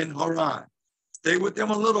 in Haran. Stay with them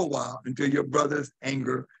a little while until your brother's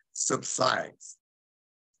anger subsides.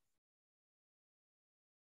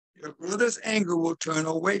 Your brother's anger will turn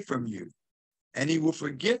away from you, and he will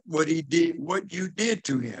forget what you did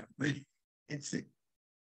to him.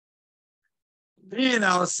 Then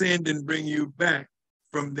I'll send and bring you back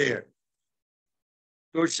from there.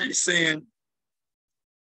 So she's saying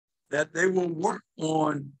that they will work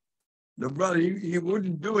on the brother. He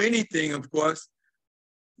wouldn't do anything, of course,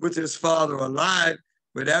 with his father alive,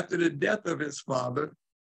 but after the death of his father,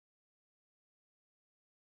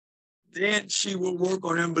 then she will work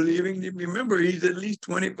on him, believing, remember, he's at least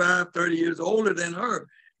 25, 30 years older than her,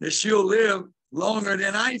 that she'll live longer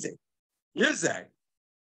than Isaac.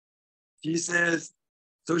 She says,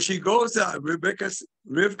 so she goes out.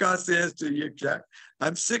 Rivkah says to Yitzhak,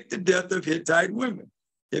 I'm sick to death of Hittite women.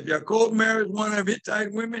 If Yaakov marries one of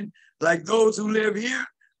Hittite women, like those who live here,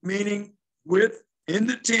 meaning in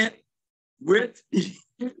the tent with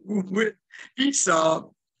Esau,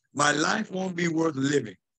 my life won't be worth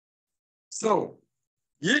living. So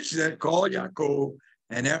Yitzhak called Yaakov,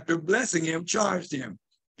 and after blessing him, charged him,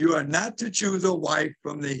 you are not to choose a wife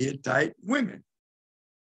from the Hittite women.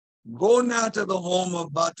 Go now to the home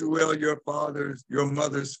of Bethuel, your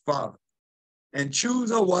mother's father, and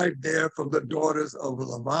choose a wife there from the daughters of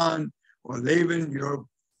Laban or Laban, your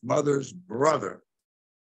mother's brother.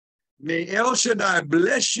 May El Shaddai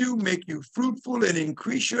bless you, make you fruitful, and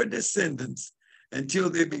increase your descendants until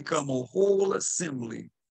they become a whole assembly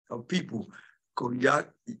of people. Yitzhak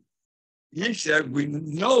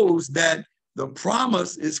knows that the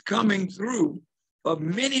promise is coming through, of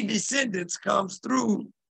many descendants comes through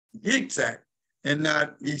Yitzhak and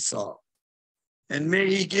not Esau. And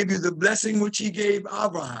may he give you the blessing which he gave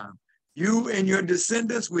Abraham, you and your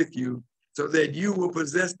descendants with you, so that you will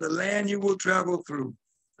possess the land you will travel through,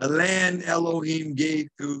 the land Elohim gave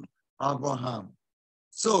to Abraham.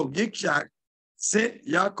 So Yitzchak sent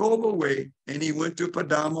Yaakov away, and he went to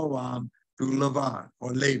Padam Aram to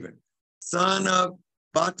Laban, son of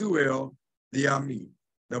Batuel the Ami,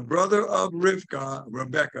 the brother of Rebekah,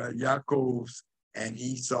 Yaakov's and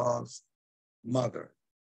Esau's mother.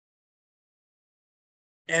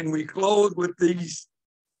 And we close with these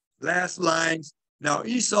last lines. Now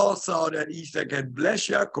Esau saw that Isaac had blessed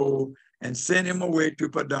Yaakov and sent him away to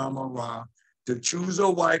Padam Aram to choose a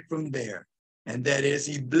wife from there. And that as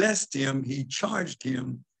he blessed him, he charged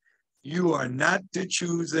him, you are not to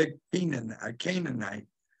choose a Canaanite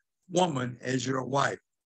woman as your wife.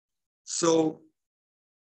 So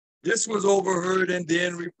this was overheard, and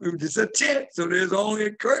then it's a tent, so there's only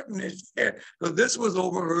a curtain there. So this was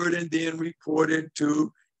overheard and then reported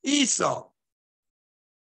to Esau.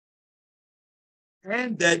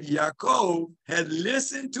 And that Yaakov had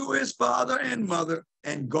listened to his father and mother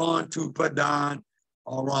and gone to Paddan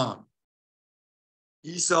Aram.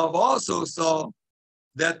 Esau also saw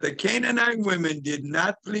that the Canaanite women did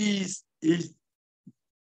not please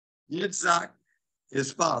Yitzhak,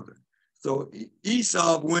 his father. So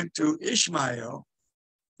Esau went to Ishmael,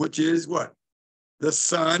 which is what? The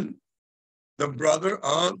son, the brother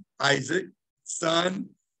of Isaac, son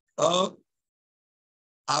of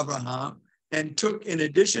Abraham, and took, in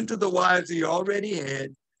addition to the wives he already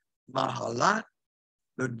had, Mahalat,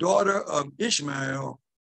 the daughter of Ishmael,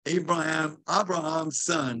 Abraham's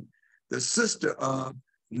son, the sister of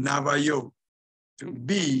Navayot, to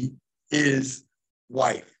be his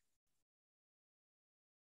wife.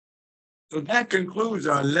 So that concludes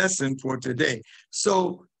our lesson for today.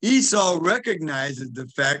 So Esau recognizes the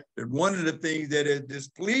fact that one of the things that had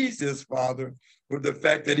displeased his father was the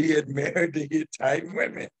fact that he had married the Hittite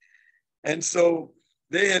women. And so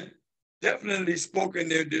they had definitely spoken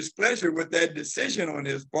their displeasure with that decision on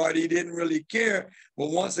his part. He didn't really care.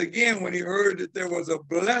 But once again, when he heard that there was a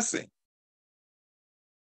blessing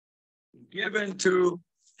given to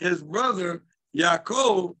his brother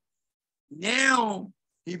Yaakov, now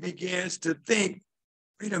he begins to think,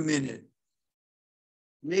 wait a minute,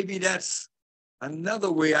 maybe that's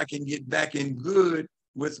another way I can get back in good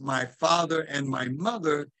with my father and my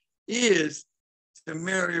mother, is to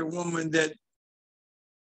marry a woman that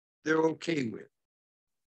they're okay with.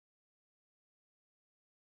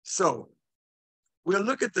 So we'll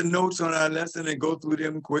look at the notes on our lesson and go through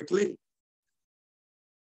them quickly.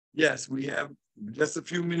 Yes, we have just a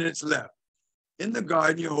few minutes left. In the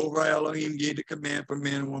garden, Jehovah Elohim gave the command for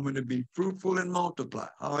man and woman to be fruitful and multiply.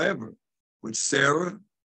 However, with Sarah,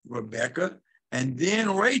 Rebekah, and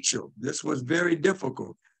then Rachel, this was very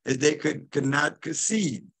difficult, as they could not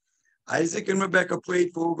conceive. Isaac and Rebekah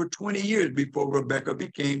prayed for over 20 years before Rebekah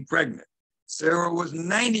became pregnant. Sarah was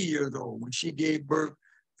 90 years old when she gave birth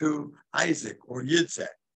to Isaac, or Yitzhak.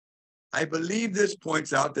 I believe this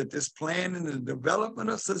points out that this plan in the development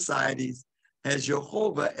of societies has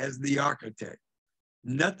Jehovah as the architect.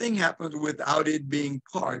 Nothing happens without it being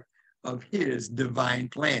part of his divine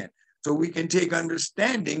plan. So we can take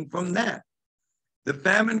understanding from that. The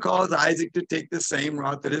famine caused Isaac to take the same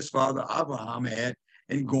route that his father Abraham had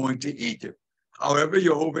in going to Egypt. However,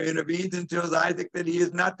 Jehovah intervenes and tells Isaac that he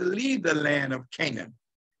is not to leave the land of Canaan.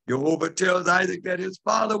 Jehovah tells Isaac that his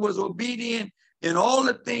father was obedient in all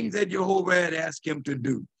the things that Jehovah had asked him to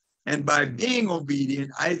do. And by being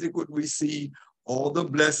obedient, Isaac would receive all the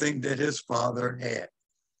blessing that his father had.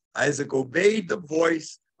 Isaac obeyed the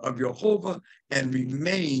voice of Jehovah and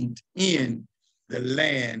remained in the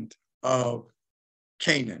land of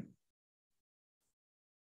Canaan.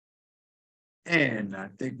 And I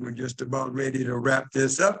think we're just about ready to wrap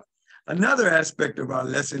this up. Another aspect of our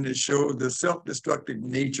lesson is shows the self-destructive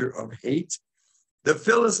nature of hate. The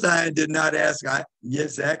Philistines did not ask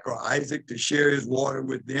Isaac or Isaac to share his water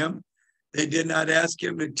with them. They did not ask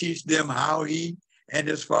him to teach them how he and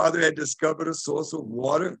his father had discovered a source of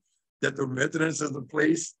water that the residents of the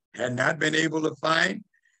place had not been able to find.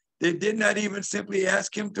 They did not even simply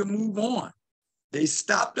ask him to move on. They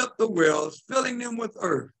stopped up the wells, filling them with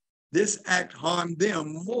earth. This act harmed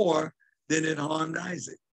them more than it harmed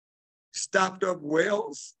Isaac. Stopped up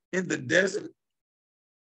wells in the desert.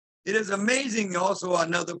 It is amazing, also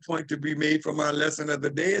another point to be made from our lesson of the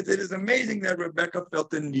day, is it is amazing that Rebekah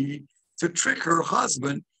felt the need to trick her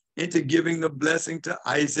husband into giving the blessing to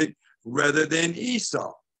Isaac rather than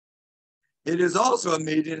Esau. It is also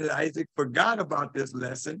amazing that Isaac forgot about this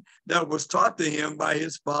lesson that was taught to him by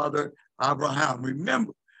his father, Abraham.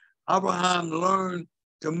 Remember, Abraham learned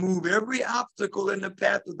to move every obstacle in the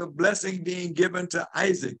path of the blessing being given to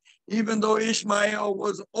Isaac. Even though Ishmael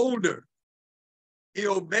was older, he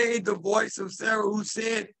obeyed the voice of Sarah, who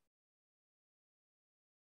said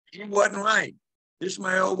he wasn't right.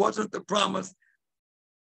 Ishmael wasn't the promise.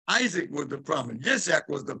 Isaac was the promise. Isaac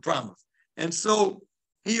was the promise. And so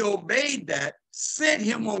he obeyed that, sent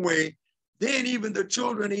him away. Then even the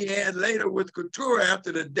children he had later with Keturah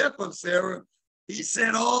after the death of Sarah, he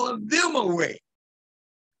sent all of them away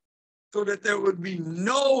so that there would be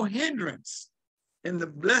no hindrance in the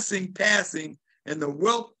blessing passing and the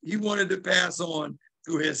wealth he wanted to pass on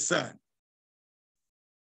to his son.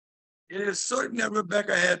 It is certain that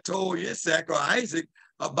Rebekah had told Isaac or Isaac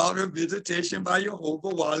about her visitation by Jehovah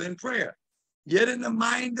while in prayer. Yet in the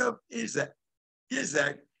mind of Isaac,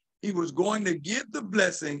 he was going to give the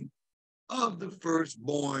blessing of the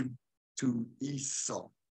firstborn to Esau.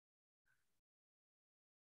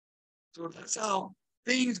 So that's how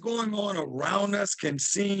things going on around us can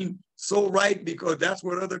seem so right because that's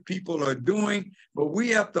what other people are doing. But we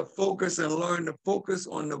have to focus and learn to focus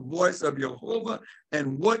on the voice of Jehovah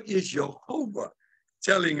and what is Jehovah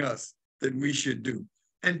telling us that we should do,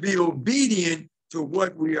 and be obedient to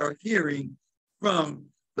what we are hearing from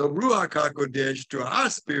the Ruach HaKodesh to our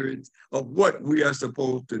spirits of what we are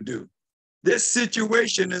supposed to do. This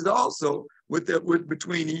situation is also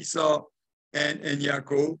between Esau and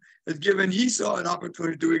Yaakov, has given Esau an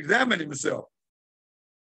opportunity to examine himself.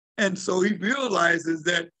 And so he realizes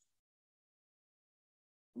that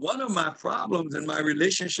one of my problems in my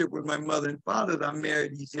relationship with my mother and father is I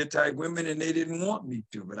married these Hittite women and they didn't want me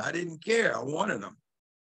to, but I didn't care. I wanted them.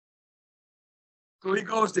 So he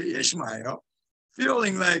goes to Ishmael,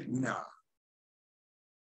 feeling like, nah,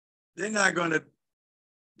 they're not gonna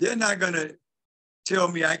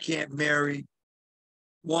tell me I can't marry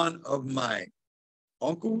one of my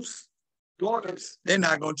uncle's daughters. They're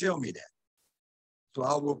not gonna tell me that. So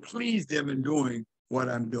I will please them in doing what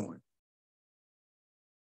I'm doing.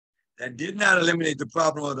 That did not eliminate the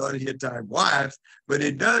problem of the other Hittite wives, but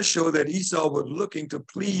it does show that Esau was looking to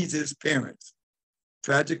please his parents.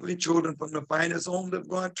 Tragically, children from the finest homes have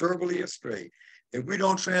gone terribly astray. If we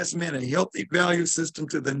don't transmit a healthy value system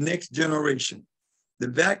to the next generation, the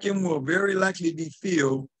vacuum will very likely be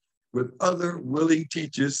filled with other willing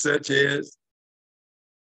teachers, such as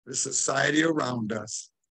the society around us,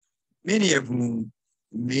 many of whom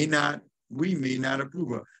we may not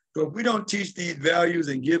approve of. So if we don't teach these values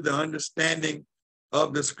and give the understanding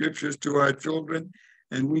of the scriptures to our children,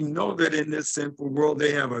 and we know that in this sinful world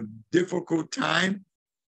they have a difficult time,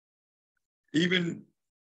 even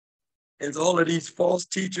as all of these false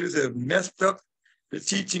teachers have messed up the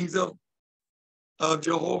teachings of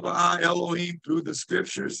Jehovah our Elohim through the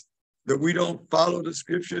scriptures, that we don't follow the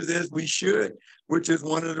scriptures as we should, which is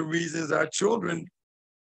one of the reasons our children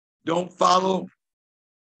don't follow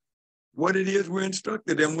what it is we're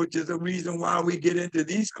instructed in, which is the reason why we get into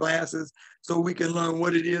these classes, so we can learn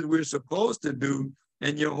what it is we're supposed to do.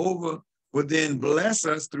 And Jehovah will then bless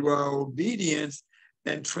us through our obedience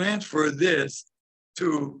and transfer this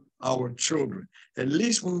to our children. At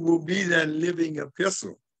least we will be that living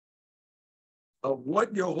epistle of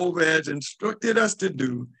what Jehovah has instructed us to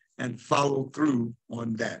do and follow through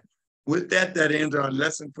on that. With that, that ends our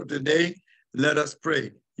lesson for today. Let us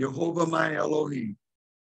pray. Jehovah my Elohim,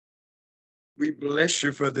 we bless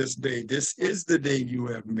you for this day. This is the day you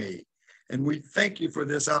have made. And we thank you for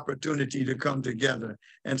this opportunity to come together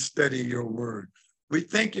and study your word. We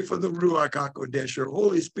thank you for the Ruach HaKodesh, your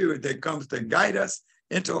Holy Spirit that comes to guide us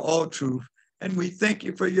into all truth. And we thank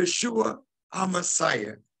you for Yeshua, our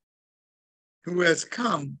Messiah, who has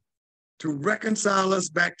come to reconcile us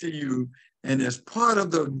back to you. And as part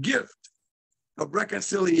of the gift of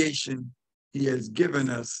reconciliation, he has given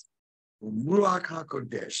us Ruach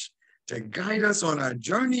HaKodesh to guide us on our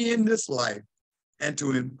journey in this life and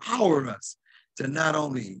to empower us to not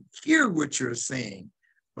only hear what you're saying,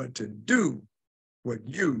 but to do what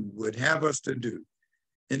you would have us to do.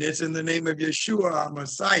 And it's in the name of Yeshua, our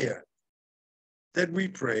Messiah, that we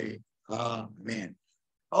pray. Amen.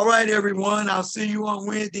 All right, everyone. I'll see you on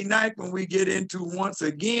Wednesday night when we get into, once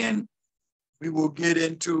again, we will get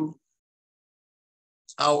into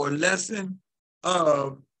our lesson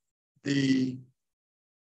of the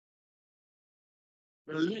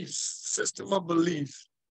system of beliefs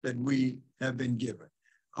that we have been given.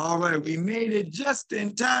 All right, we made it just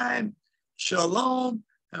in time. Shalom.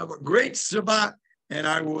 Have a great Shabbat, and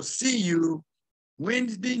I will see you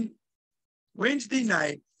Wednesday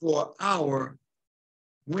night for our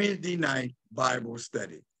Wednesday night Bible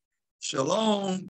study. Shalom.